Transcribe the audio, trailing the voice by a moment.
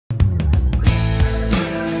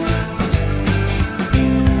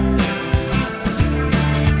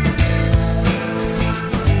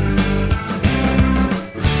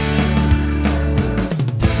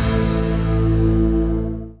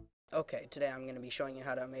today I'm going to be showing you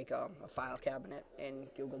how to make a file cabinet in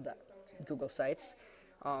Google Sites.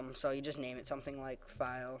 So you just name it something like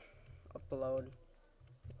file, upload,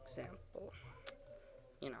 example,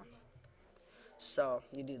 you know. So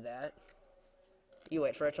you do that. You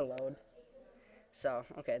wait for it to load. So,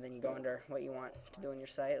 okay, then you go under what you want to do in your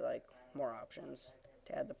site, like more options,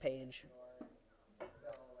 to add the page.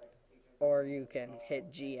 Or you can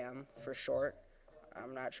hit GM for short.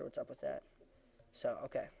 I'm not sure what's up with that. So,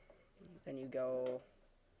 okay. Then you go,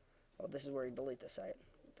 well, this is where you delete the site.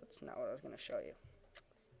 That's not what I was going to show you.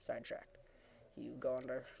 Sidetracked. You go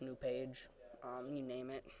under new page. You name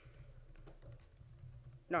it.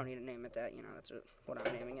 No need to name it that, that's what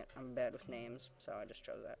I'm naming it. I'm bad with names, so I just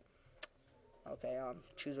chose that. Okay,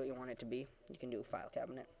 choose what you want it to be. You can do file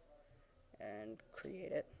cabinet and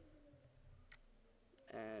create it.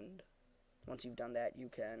 And once you've done that, you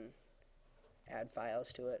can add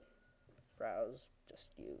files to it. Browse,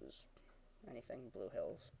 just use anything, Blue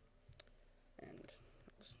Hills. And,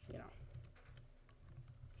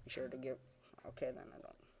 be sure to give, okay, then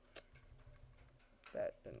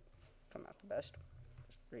that didn't come out the best.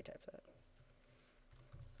 Just retype that.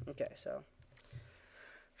 Okay, so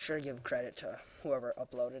sure give credit to whoever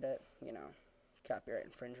uploaded it, copyright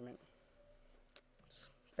infringement. It's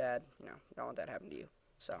bad, don't want that to happen to you.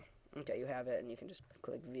 So, okay, you have it, and you can just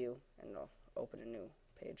click view, and it'll open a new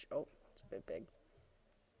page. Oh, it's a bit big.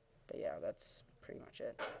 But yeah, that's pretty much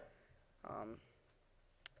it.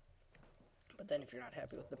 But then if you're not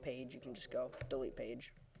happy with the page, you can just go delete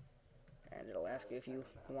page, and it'll ask you if you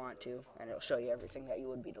want to, and it'll show you everything that you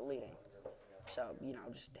would be deleting. So,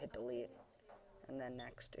 just hit delete. And then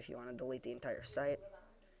next, if you want to delete the entire site,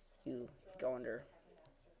 you go under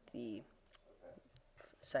the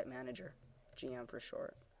site manager, GM for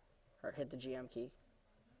short, or hit the GM key,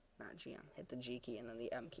 not GM, hit the G key and then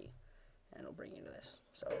the M key, and it'll bring you to this.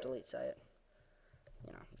 So delete site,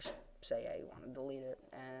 just say, yeah, you want to delete it,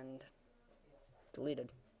 and deleted.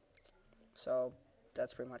 So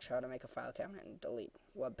that's pretty much how to make a file cabinet and delete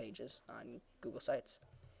web pages on Google Sites.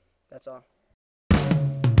 That's all.